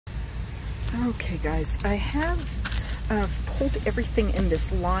Okay guys, I have pulled everything in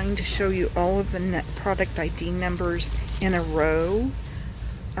this line to show you all of the net product ID numbers in a row.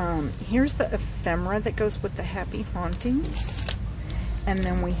 Here's the ephemera that goes with the Happy Hauntings. And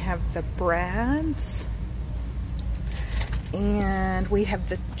then we have the brads. And we have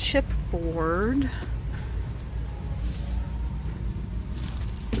the chipboard.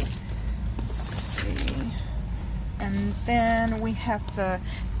 And then we have the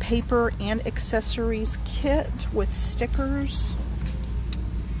paper and accessories kit with stickers.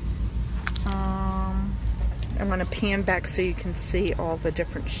 I'm going to pan back so you can see all the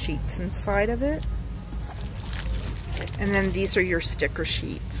different sheets inside of it. And then these are your sticker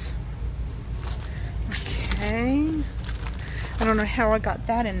sheets. Okay. I don't know how I got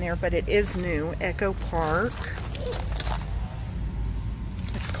that in there, but it is new. Echo Park.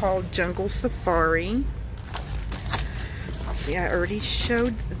 It's called Jungle Safari. See, I already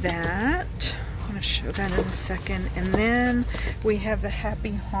showed that. I'm going to show that in a second. And then we have the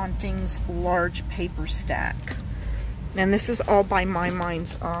Happy Hauntings large paper stack. And this is all by My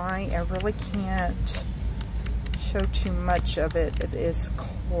Mind's Eye. I really can't show too much of it. It is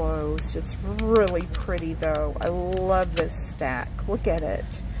closed. It's really pretty though. I love this stack. Look at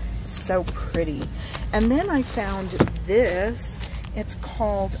it. It's so pretty. And then I found this. It's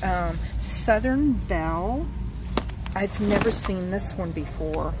called Southern Belle. I've never seen this one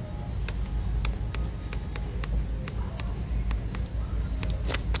before.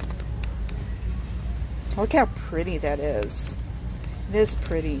 Look how pretty that is. It is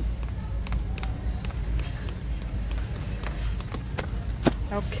pretty.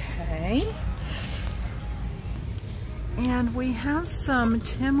 Okay. And we have some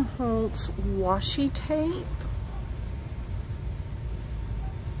Tim Holtz washi tape.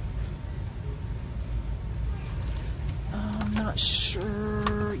 I'm not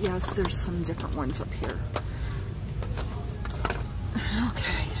sure. Yes, there's some different ones up here.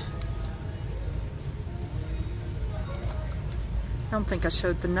 Okay. I don't think I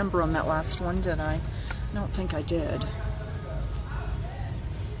showed the number on that last one, did I? I don't think I did.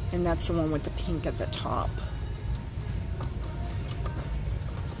 And that's the one with the pink at the top.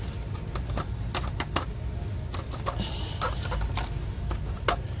 Okay.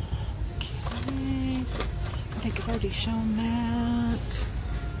 I think I've already shown that.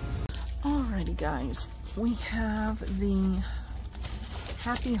 Alrighty guys, we have the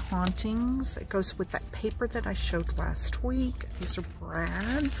Happy Hauntings that goes with that paper that I showed last week. These are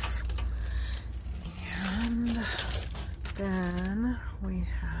brads. And then we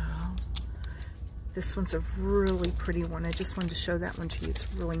have, this one's a really pretty one. I just wanted to show that one to you. It's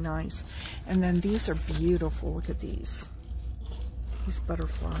really nice. And then these are beautiful. Look at these. These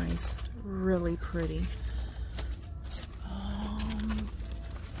butterflies. Really pretty.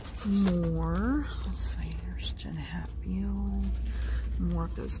 More. Let's see. Here's Jen Hatfield. More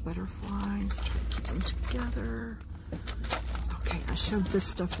of those butterflies. Try to keep them together. Okay, I showed this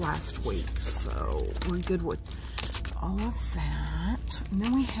stuff last week, so we're good with all of that. And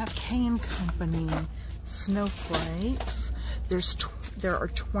then we have K & Company snowflakes. There are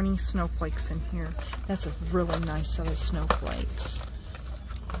 20 snowflakes in here. That's a really nice set of snowflakes.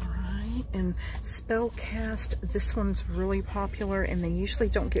 Alright, and Spellcast, this one's really popular, and they usually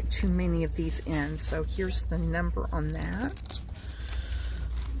don't get too many of these in, so here's the number on that.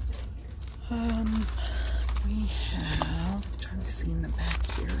 We have, I'm trying to see in the back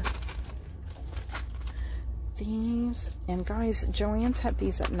here, these, and guys, Joann's had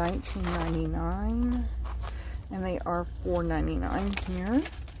these at $19.99, and they are $4.99 here.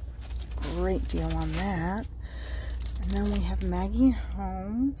 Great deal on that. And then we have Maggie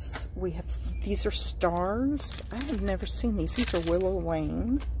Holmes. We have, these are stars. I have never seen these. These are Willow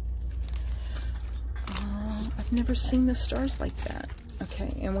Lane. I've never seen the stars like that.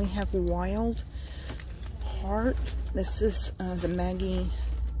 Okay, and we have Wild Heart. This is the Maggie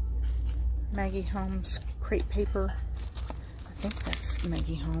Holmes crepe paper. I think that's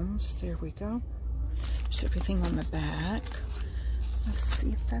Maggie Holmes. There we go. There's everything on the back. Let's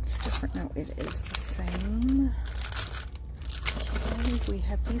see if that's different. No, it is the same. Okay, we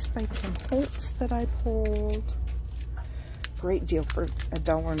have these by Tim Holtz that I pulled. Great deal for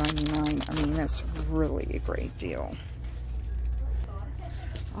 $1.99. I mean, that's really a great deal.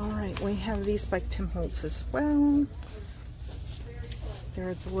 Alright, we have these by Tim Holtz as well.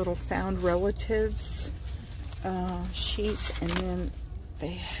 They're the little found relatives sheets, and then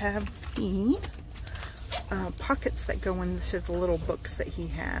they have the pockets that go into the little books that he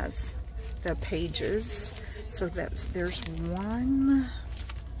has, the pages. So there's one,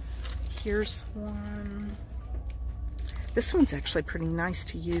 here's one, This one's actually pretty nice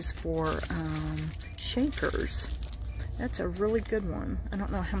to use for shakers. That's a really good one. I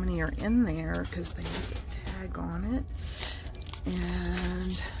don't know how many are in there because they have a tag on it.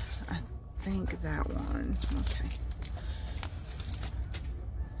 And I think that one. Okay.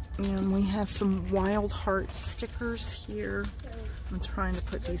 And we have some Wild Heart stickers here. I'm trying to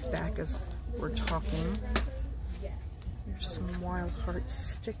put these back as we're talking. Here's some Wild Heart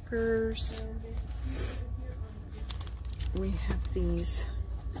stickers. We have these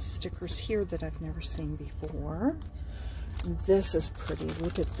stickers here that I've never seen before. This is pretty.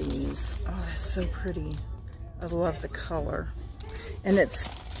 Look at these. Oh, that's so pretty. I love the color. And it's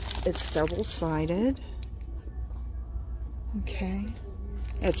double-sided. Okay.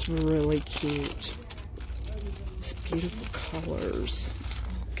 It's really cute. These beautiful colors.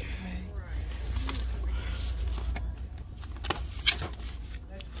 Okay.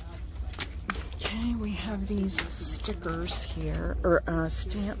 Okay, we have these stickers here, or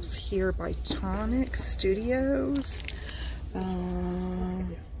stamps here by Tonic Studios.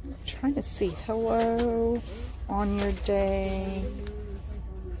 Trying to see. Hello on your day,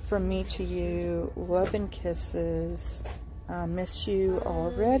 from me to you, love and kisses, miss you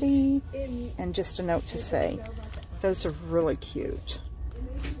already, and just a note to say. Those are really cute.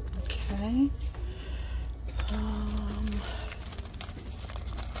 Okay.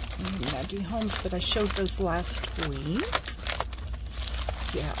 Maggie Holmes, but I showed those last week.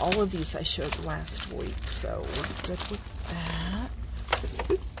 Yeah, all of these I showed last week, so we're good with that.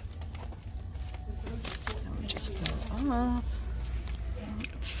 Let me just go off.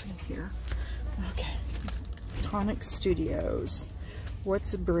 Let's see here. Okay. Tonic Studios.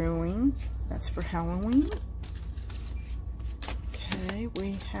 What's Brewing? That's for Halloween. Okay,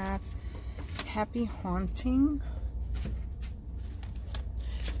 we have Happy Haunting.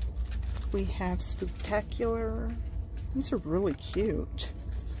 We have Spooktacular. These are really cute.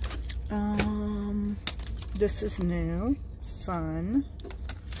 This is new. Sun.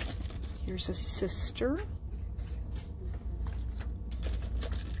 Here's a sister.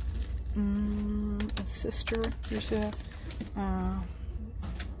 A sister. Here's a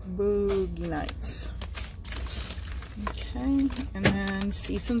Boogie Nights. Okay, and then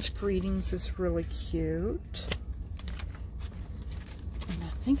Season's Greetings is really cute. And I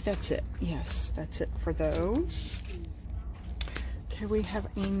think that's it. Yes, that's it for those. Okay, we have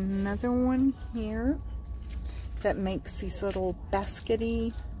another one here that makes these little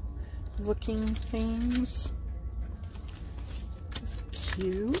baskety looking things. It's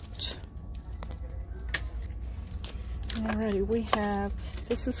cute. Alrighty, we have,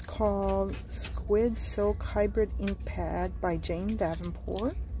 this is called Squid Silk Hybrid Ink Pad by Jane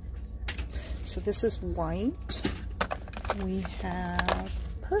Davenport. So this is white. We have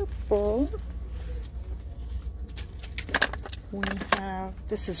purple. We have,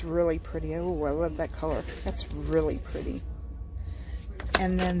 this is really pretty. Oh, I love that color. That's really pretty.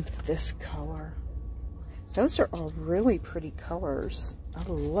 And then this color. Those are all really pretty colors. I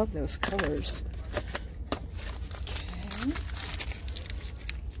love those colors. Okay.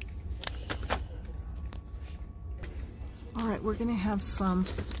 Alright, we're going to have some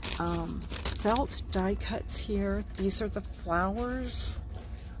felt die cuts here. These are the flowers.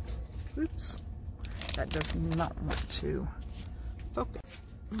 Oops. That does not want to focus.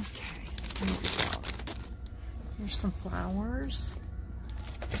 Okay, there we go. Here's some flowers.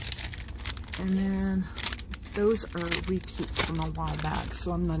 And then those are repeats from a while back,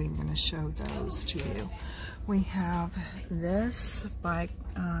 so I'm not even going to show those to you. We have this by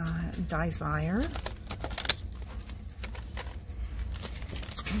Desire.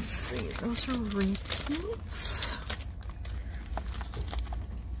 Let's see, those are repeats.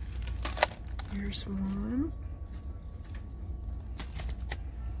 Here's one.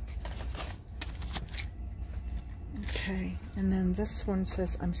 Okay, and then this one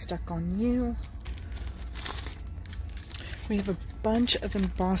says I'm Stuck on You. We have a bunch of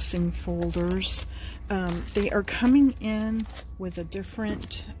embossing folders. They are coming in with a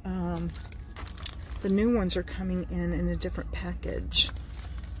different, the new ones are coming in a different package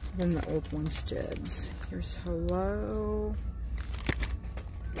than the old ones did. Here's Hello.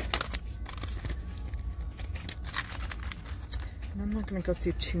 And I'm not going to go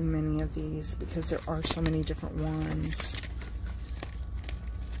through too many of these because there are so many different ones.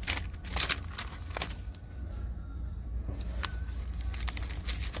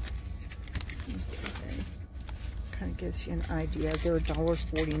 Okay. Kind of gives you an idea. They're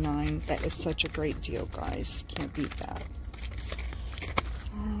 $1.49. That is such a great deal, guys. Can't beat that.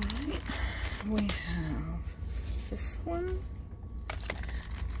 Alright. We have this one.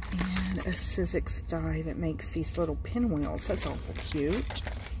 And a Sizzix die that makes these little pinwheels. That's awful cute.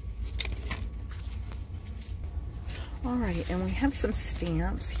 Alright, and we have some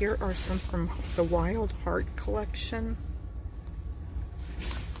stamps. Here are some from the Wild Heart collection.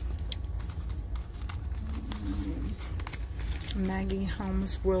 Maggie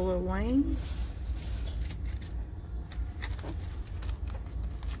Holmes Willow Lane.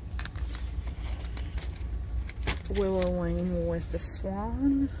 Willow Lane with the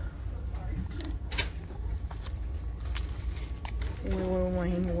swan. Willow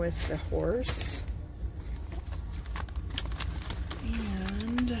Lane with the horse.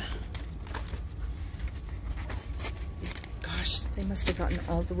 And gosh, they must have gotten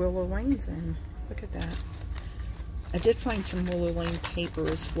all the Willow Lanes in. Look at that. I did find some Willow Lane paper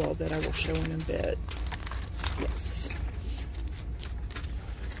as well that I will show in a bit. Yes.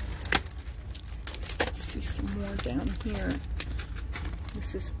 Let's see some more down here.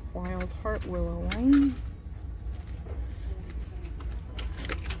 This is Wild Heart Willow Lane.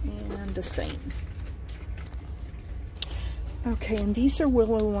 And the same. Okay, and these are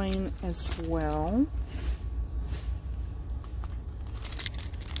Willow Lane as well.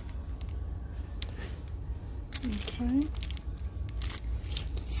 Okay.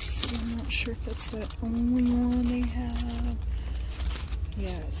 So I'm not sure if that's the only one they have.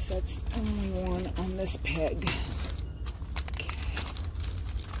 Yes, that's the only one on this peg. Okay.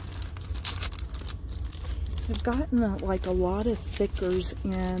 I've gotten like a lot of thickers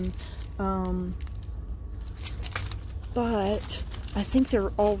in, but I think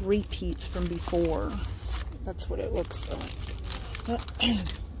they're all repeats from before. That's what it looks like.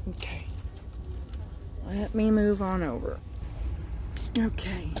 Okay. Let me move on over.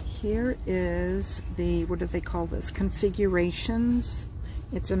 Okay, here is the, what do they call this? Configurations.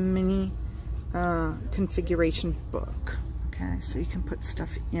 It's a mini configuration book. Okay, so you can put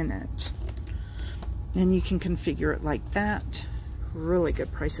stuff in it. And you can configure it like that. Really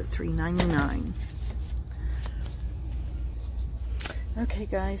good price at $3.99. Okay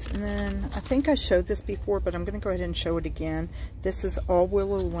guys, and then I think I showed this before, but I'm going to go ahead and show it again. This is all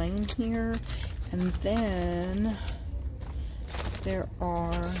Willow Lane here. And then there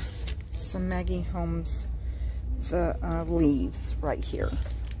are some Maggie Holmes, the leaves right here.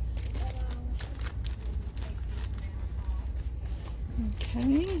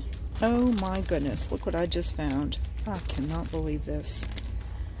 Okay. Oh my goodness, look what I just found. I cannot believe this.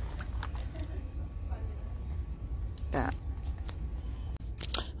 That.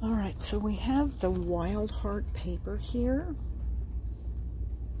 Alright, so we have the Wild Heart paper here.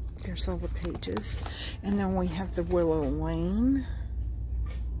 There's all the pages. And then we have the Willow Lane.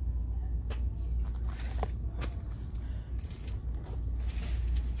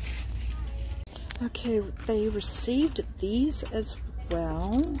 Okay, they received these as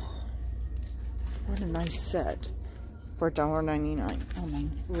well. What a nice set for $1.99. I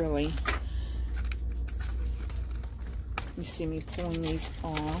mean, really. You see me pulling these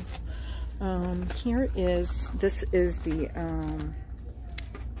off. This is the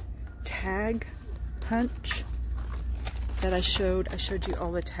tag punch that I showed. I showed you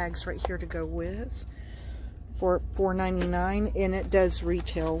all the tags right here to go with for $4.99, and it does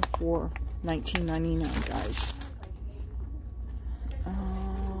retail for $19.99, guys.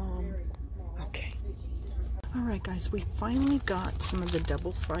 Okay. Alright guys, we finally got some of the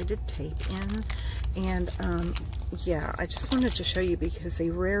double-sided tape in, and yeah, I just wanted to show you because they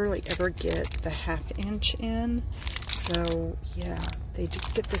rarely ever get the 1/2 inch in. So yeah, they did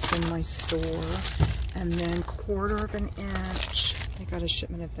get this in my store. And then 1/4 inch, they got a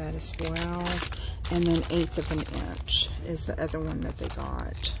shipment of that as well. And then 1/8 inch is the other one that they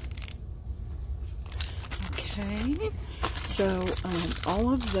got. Okay, so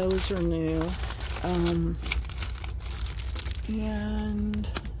all of those are new. And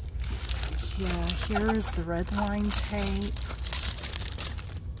yeah, here is the red line tape.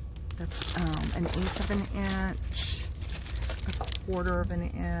 That's an 1/8 inch, a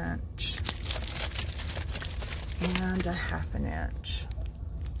 1/4 inch, and a 1/2 inch.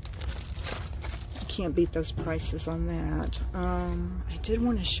 I can't beat those prices on that. I did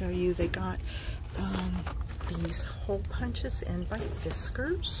want to show you, they got these hole punches in by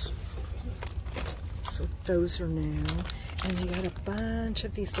Fiskars. So those are new. And they got a bunch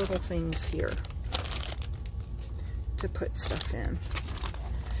of these little things here to put stuff in.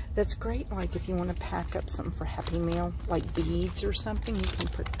 That's great, like if you want to pack up something for Happy Meal, like beads or something, you can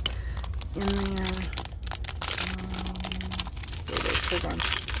put in there. There it is, hold on,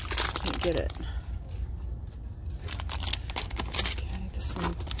 can't get it. Okay, this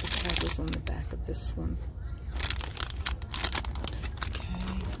one, the tag is on the back of this one.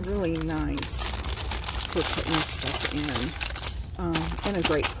 Okay, really nice for putting stuff in, and a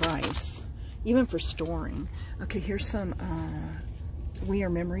great price, even for storing. Okay, here's some We Are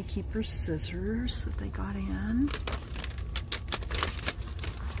Memory Keepers scissors that they got in.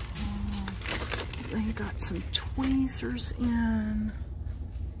 They got some tweezers in.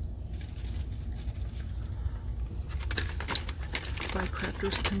 By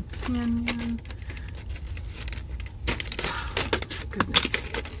Crafter's Companion.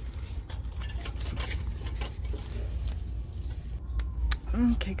 Goodness.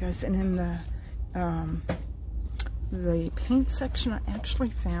 Okay, guys, and in the paint section, I actually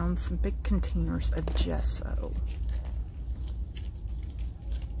found some big containers of gesso.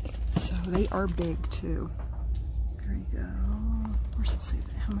 So they are big too. There you go. Where's it say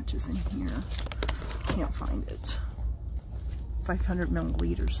that? How much is in here? Can't find it. 500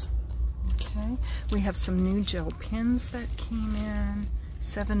 milliliters. Okay. We have some new gel pens that came in.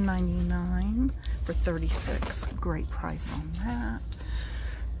 $7.99 for 36. Great price on that.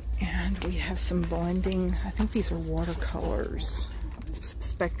 And we have some blending. I think these are watercolors.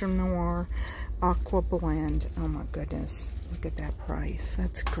 Spectrum Noir Aqua Blend. Oh my goodness. Look at that price.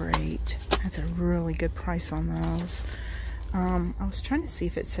 That's great. That's a really good price on those. I was trying to see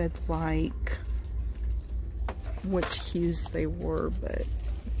if it said like which hues they were, but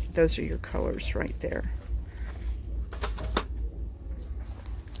those are your colors right there.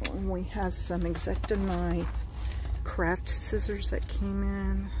 We have some X-Acto knife craft scissors that came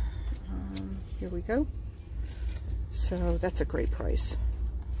in. Here we go. So that's a great price.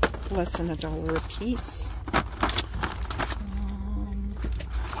 Less than $1 a piece. Okay.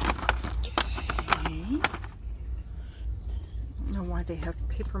 I don't know why they have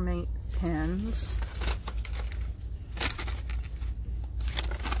Papermate pens.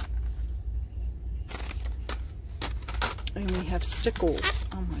 And we have stickles.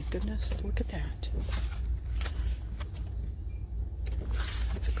 Oh my goodness, look at that.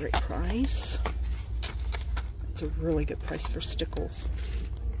 That's a great price. It's a really good price for stickles.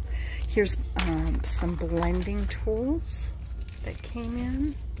 Here's some blending tools that came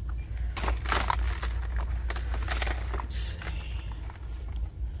in. Let's see.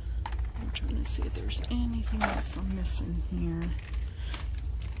 I'm trying to see if there's anything else I'm missing here.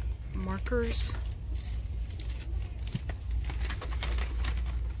 Markers.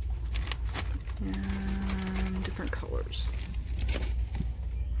 And different colors.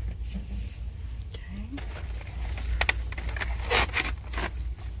 Okay.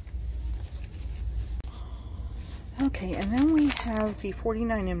 Okay, and then we have the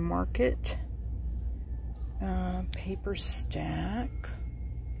 49 in Market paper stack.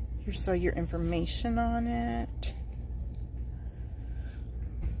 Here's all your information on it.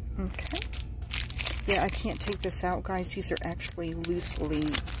 Okay. Yeah, I can't take this out, guys. These are actually loosely,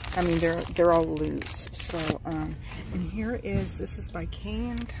 I mean, they're all loose. So, and here is, this is by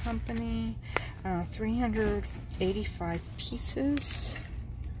K & Company, 385 pieces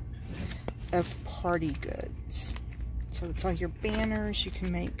of party goods. So it's all your banners. You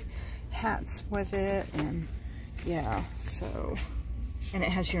can make hats with it, and yeah, so, and it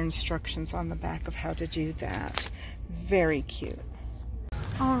has your instructions on the back of how to do that. Very cute.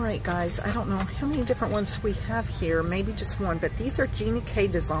 Alright guys, I don't know how many different ones we have here, maybe just one, but these are Gina K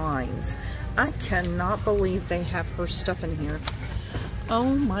Designs. I cannot believe they have her stuff in here. Oh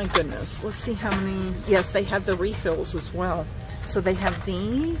my goodness, let's see how many. Yes, they have the refills as well. So they have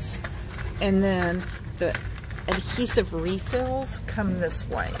these, and then the adhesive refills come this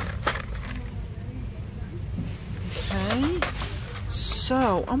way. Okay,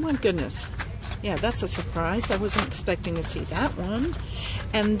 so, oh my goodness. Yeah, that's a surprise. I wasn't expecting to see that one.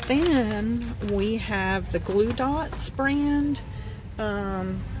 And then we have the Glue Dots brand.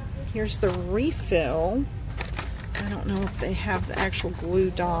 Here's the refill. I don't know if they have the actual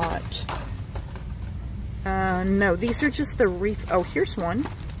Glue Dot. No, these are just the refill. Oh, here's one.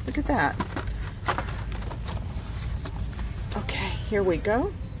 Look at that. Okay, here we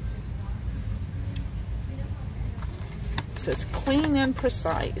go. It says clean and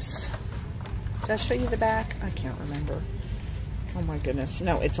precise. Did I show you the back? I can't remember. Oh my goodness.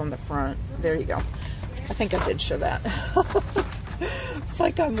 No, it's on the front. There you go. I think I did show that. It's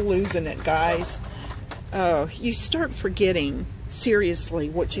like I'm losing it, guys. Oh, you start forgetting, seriously,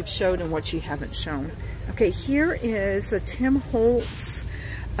 what you've showed and what you haven't shown. Okay, here is the Tim Holtz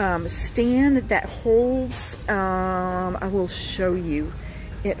stand that holds, I will show you.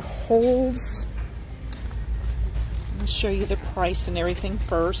 It holds, I'll show you the price and everything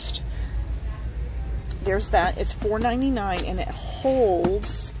first. There's that. It's $4.99, and it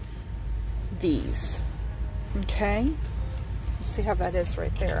holds these. Okay, See how that is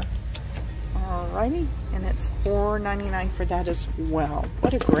right there. Alrighty, and it's $4.99 for that as well.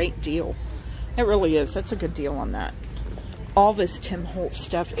 What a great deal. It really is. That's a good deal on that. All this Tim Holtz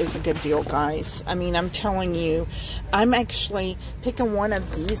stuff is a good deal, guys. I mean, I'm telling you, I'm actually picking one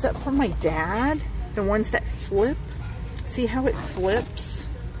of these up for my dad. The ones that flip. See how it flips?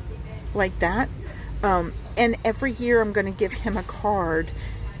 Like that. And every year I'm going to give him a card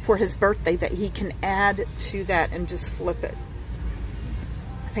for his birthday that he can add to that and just flip it.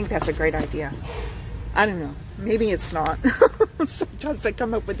 I think that's a great idea. I don't know. Maybe it's not. Sometimes I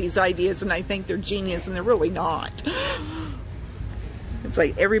come up with these ideas and I think they're genius and they're really not. It's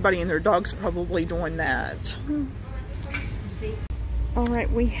like everybody and their dog's probably doing that.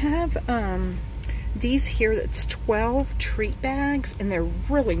 Alright, we have these here. That's 12 treat bags and they're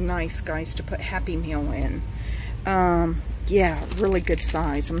really nice, guys, to put Happy Meal in. Yeah, really good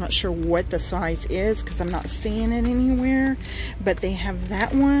size. I'm not sure what the size is because I'm not seeing it anywhere. But they have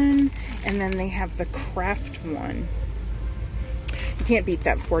that one, and then they have the craft one. You can't beat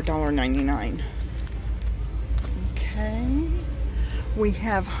that $4.99. Okay. We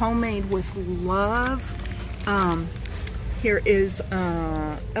have Homemade with Love. Here is,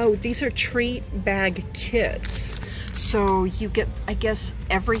 oh, these are treat bag kits. So you get, I guess,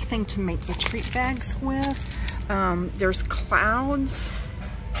 everything to make the treat bags with. There's clouds,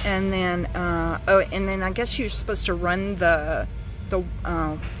 and then oh, and then I guess you're supposed to run the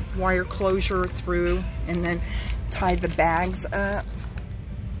wire closure through, and then tie the bags up.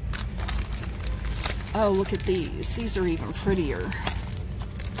 Oh, look at these. These are even prettier.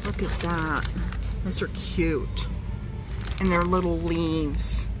 Look at that. Those are cute, and they're little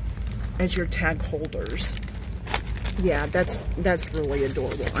leaves as your tag holders. Yeah, that's really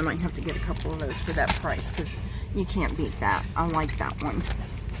adorable. I might have to get a couple of those for that price because you can't beat that. I like that one.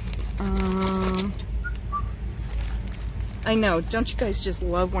 I know. Don't you guys just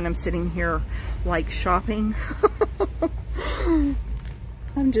love when I'm sitting here like shopping?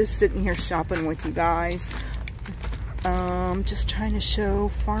 I'm just sitting here shopping with you guys. Just trying to show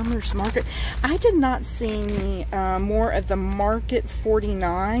Farmer's Market. I did not see more of the Market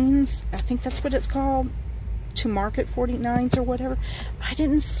 49s. I think that's what it's called. To Market 49s or whatever. I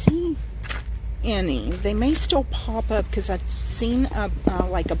didn't see any. They may still pop up because I've seen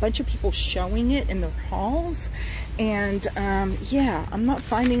like a bunch of people showing it in their hauls, and yeah, I'm not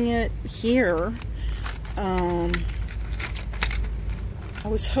finding it here. I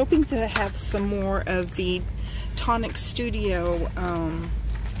was hoping to have some more of the Tonic Studio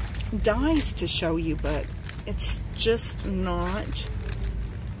dies to show you, but it's just not.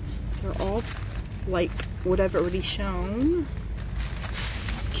 They're all like what I've already shown.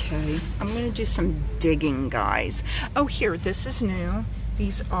 Okay, I'm going to do some digging, guys. Oh, here, this is new.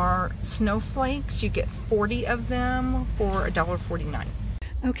 These are snowflakes. You get 40 of them for $1.49.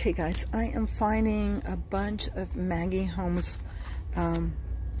 Okay, guys, I am finding a bunch of Maggie Holmes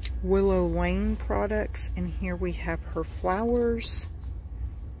Willow Lane products, and here we have her flowers.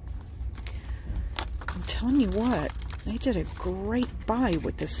 I'm telling you what, they did a great buy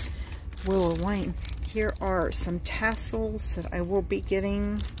with this Willow Lane. Here are some tassels that I will be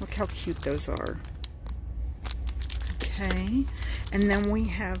getting. Look how cute those are. Okay. And then we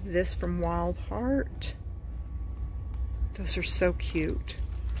have this from Wild Heart. Those are so cute.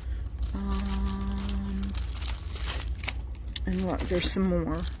 And look, there's some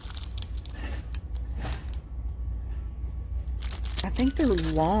more. I think they're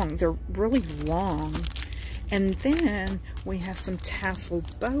long. They're really long. And then we have some tassel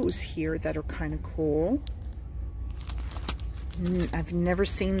bows here that are kind of cool. I've never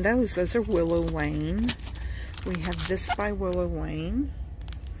seen those. Those are Willow Lane. We have this by Willow Lane.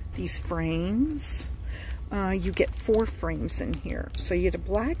 These frames. You get 4 frames in here. So you get a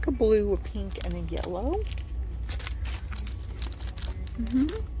black, a blue, a pink, and a yellow.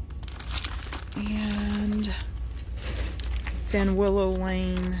 And then Willow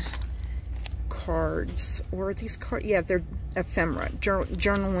Lane cards, or these cards, yeah, they're ephemera,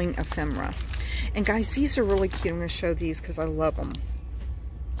 journaling ephemera. And guys, these are really cute. I'm going to show these because I love them.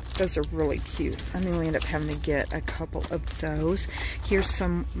 Those are really cute. I'm going to end up having to get a couple of those. Here's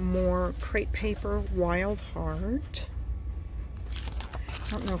some more crate paper, Wild Heart. I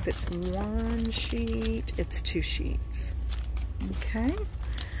don't know if it's 1 sheet, it's 2 sheets. Okay.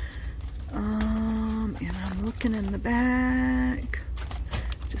 And I'm looking in the back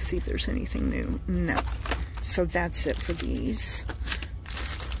to see if there's anything new. No. So that's it for these.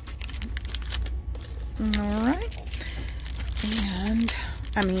 Alright. And,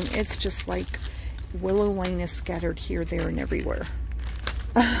 I mean, it's just like Willow Lane is scattered here, there, and everywhere.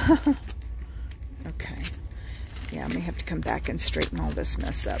 Okay. Yeah, I may have to come back and straighten all this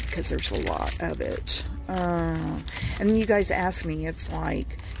mess up because there's a lot of it. And you guys ask me, it's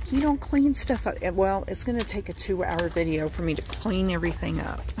like, you don't clean stuff up. Well, it's going to take a 2-hour video for me to clean everything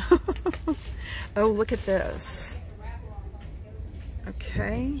up. Oh, look at this.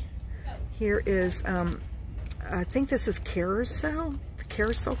 Okay. Here is, I think this is Carousel, the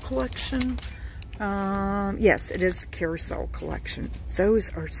Carousel collection. Yes, it is the Carousel collection.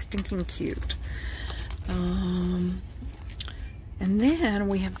 Those are stinking cute. And then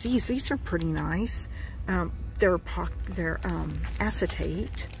we have these. These are pretty nice. They're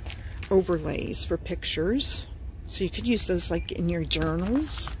acetate overlays for pictures. So you could use those like in your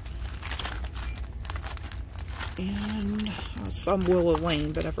journals. And some Willow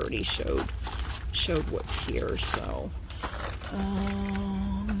Lane, but I've already showed what's here. So,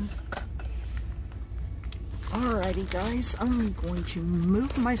 alrighty guys, I'm going to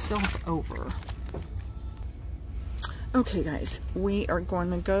move myself over. Okay guys, we are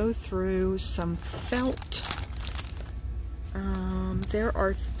going to go through some felt. There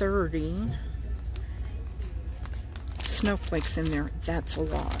are 30 snowflakes in there. That's a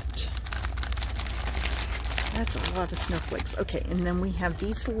lot. That's a lot of snowflakes. Okay, and then we have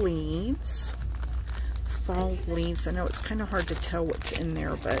these leaves. Fall leaves. I know it's kind of hard to tell what's in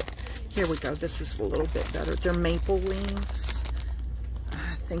there, but here we go. This is a little bit better. They're maple leaves.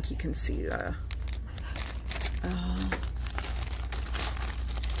 I think you can see the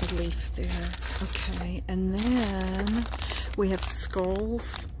leaf there. Okay, and then we have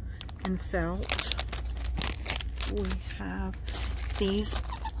skulls and felt. We have these,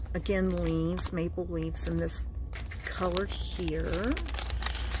 again, leaves, maple leaves in this color here.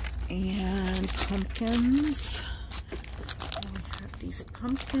 And pumpkins. We have these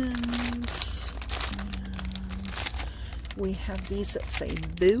pumpkins. And we have these that say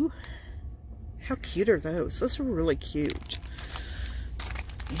boo. How cute are those? Those are really cute.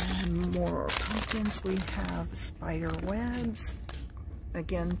 And more pumpkins. We have spider webs.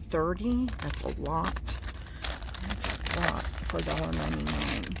 Again, 30. That's a lot. That's a lot for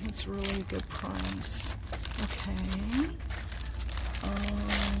 $1.99. It's really a good price. Okay. I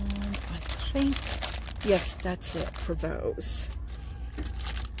think, yes, that's it for those.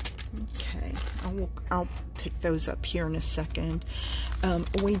 Okay, I'll pick those up here in a second.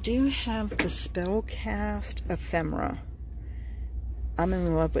 We do have the Spellcast ephemera. I'm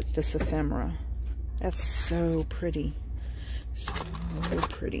in love with this ephemera. That's so pretty. So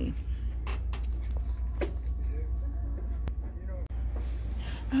pretty.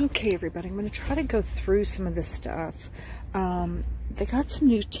 Okay, everybody, I'm going to try to go through some of this stuff. They got some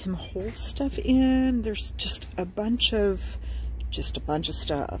new Tim Holtz stuff in. There's just a bunch of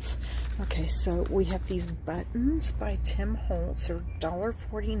stuff. Okay, so we have these buttons by Tim Holtz. They're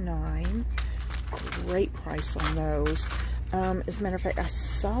 $1.49. Great price on those. As a matter of fact, I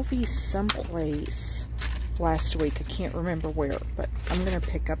saw these someplace last week. I can't remember where, but I'm going to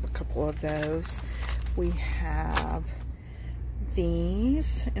pick up a couple of those. We have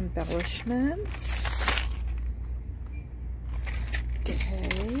these embellishments.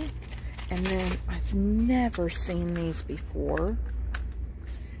 Okay, and then I've never seen these before.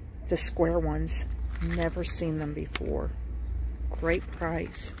 The square ones, never seen them before. Great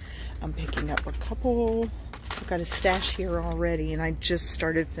price. I'm picking up a couple. I've got a stash here already, and I just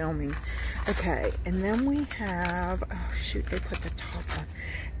started filming. Okay, and then we have, oh shoot, they put the top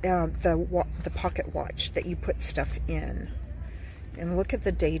on, the pocket watch that you put stuff in. And look at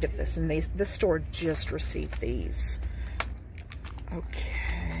the date of this, and this store just received these.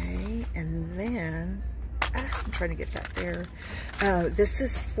 Okay, and then, I'm trying to get that there. This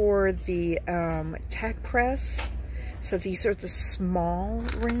is for the tack press. So these are the small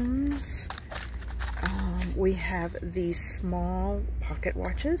rings. We have these small pocket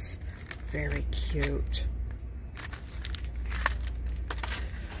watches. Very cute.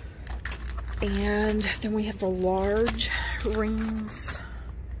 And then we have the large rings.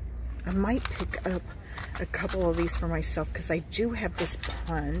 I might pick up a couple of these for myself because I do have this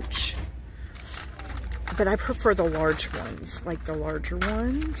punch, but I prefer the large ones, like the larger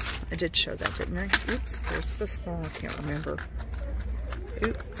ones. I did show that, didn't I? Oops, there's the small, I can't remember.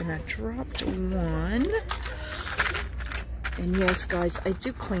 Oop, and I dropped one. And yes, guys, I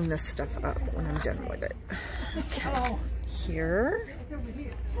do clean this stuff up when I'm done with it. Okay, here.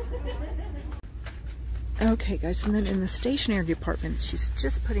 Okay, guys, and then in the stationery department, she's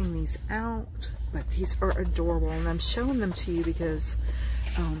just putting these out, but these are adorable, and I'm showing them to you because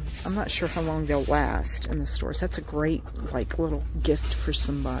I'm not sure how long they'll last in the stores. That's a great, like, little gift for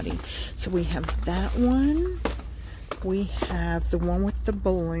somebody. So we have that one. We have the one with the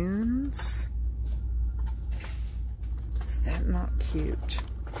balloons. that not cute?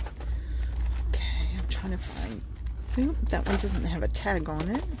 Okay, I'm trying to find... Oop, that one doesn't have a tag on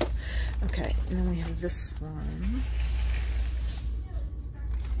it. Okay, and then we have this one.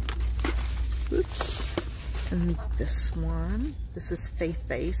 Oops. And this one. This is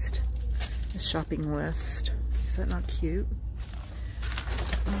faith-based. The shopping list. Is that not cute?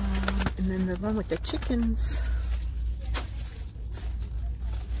 And then the one with the chickens.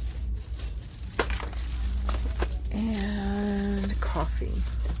 And coffee.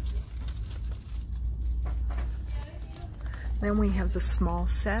 Then we have the small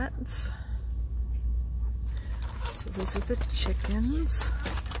sets. So those are the chickens.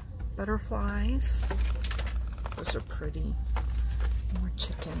 Butterflies. Those are pretty. More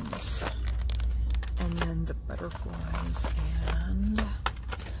chickens. And then the butterflies. And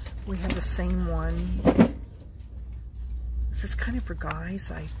we have the same one. This is kind of for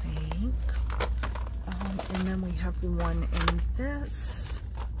guys, I think. And then we have one in this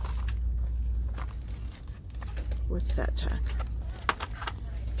with that tag.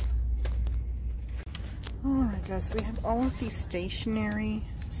 Alright guys, we have all of these stationery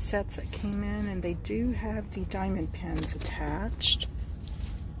sets that came in, and they do have the diamond pins attached.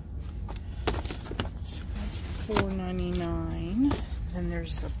 So that's $4.99. Then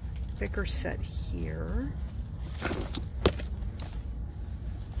there's a bigger set here.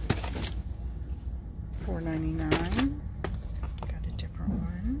 $4.99. Got a different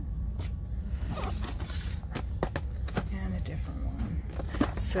one. And a different one.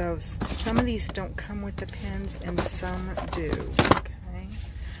 So some of these don't come with the pins and some do. Okay.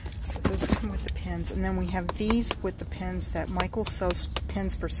 So those come with the pins. And then we have these with the pins that Michael sells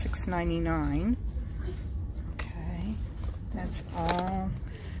pins for $6.99. Okay. That's all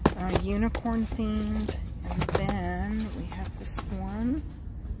unicorn themed. And then we have this one.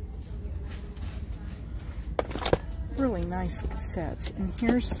 Really nice sets. And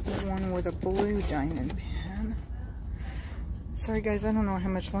here's one with a blue diamond pin. Sorry guys, I don't know how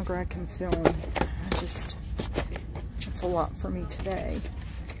much longer I can film. It's a lot for me today.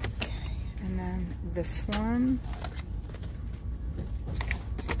 Okay, and then this one.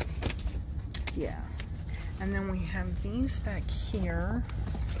 Yeah. And then we have these back here.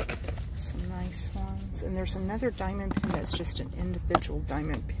 Some nice ones. And there's another diamond pin that's just an individual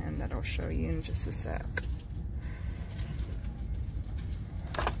diamond pin that I'll show you in just a sec.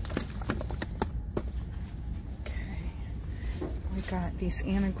 Got these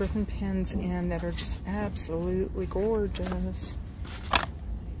Anna Griffin pins in that are just absolutely gorgeous.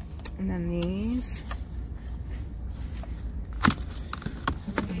 And then these.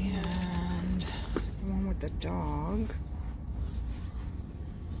 And the one with the dog.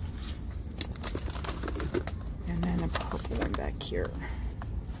 And then a purple one back here.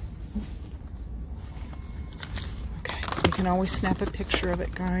 You can always snap a picture of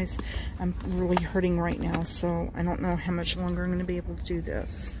it, guys. I'm really hurting right now, so I don't know how much longer I'm going to be able to do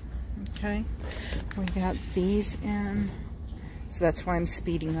this. Okay, we got these in, so that's why I'm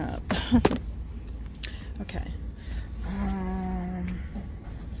speeding up. Okay,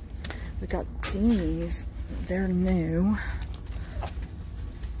 we got these. They're new. I'll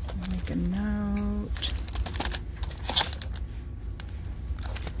make a note.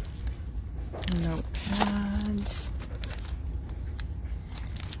 Notepads.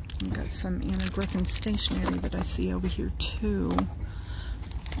 We've got some Anna Griffin stationery that I see over here too.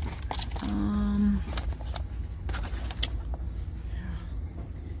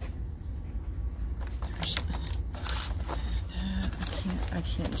 I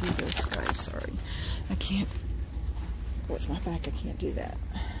can't do this, guys. Sorry, I can't. With my back, I can't do that.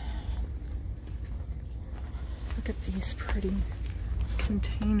 Look at these pretty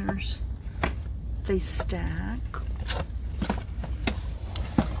containers. They stack.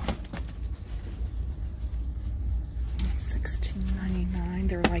 $16.99.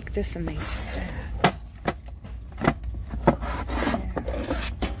 They're like this and they stack. Yeah.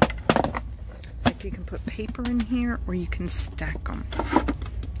 Like you can put paper in here or you can stack them.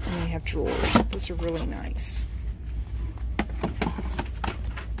 And they have drawers. Those are really nice.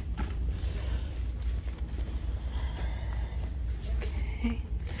 Okay.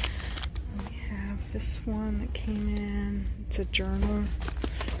 We have this one that came in. It's a journal.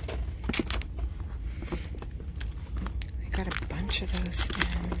 Got a bunch of those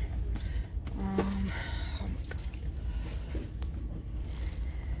in. Oh my God.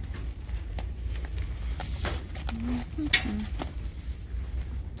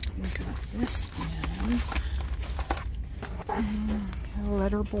 We got this in. A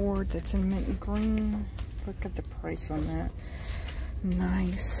letterboard that's in mint green. Look at the price on that.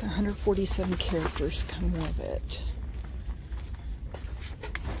 Nice. 147 characters come with it.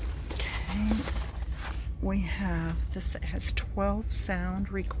 we have this that has 12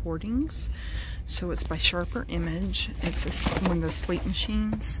 sound recordings. So it's by Sharper Image. It's one of the sleep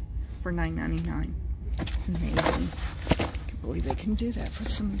machines for $9.99. Amazing. I can't believe they can do that for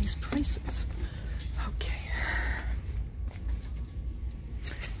some of these prices. Okay.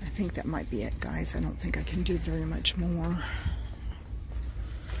 I think that might be it, guys. I don't think I can do very much more.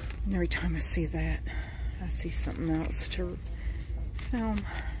 And every time I see that, I see something else to film.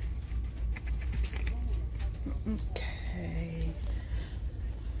 Okay.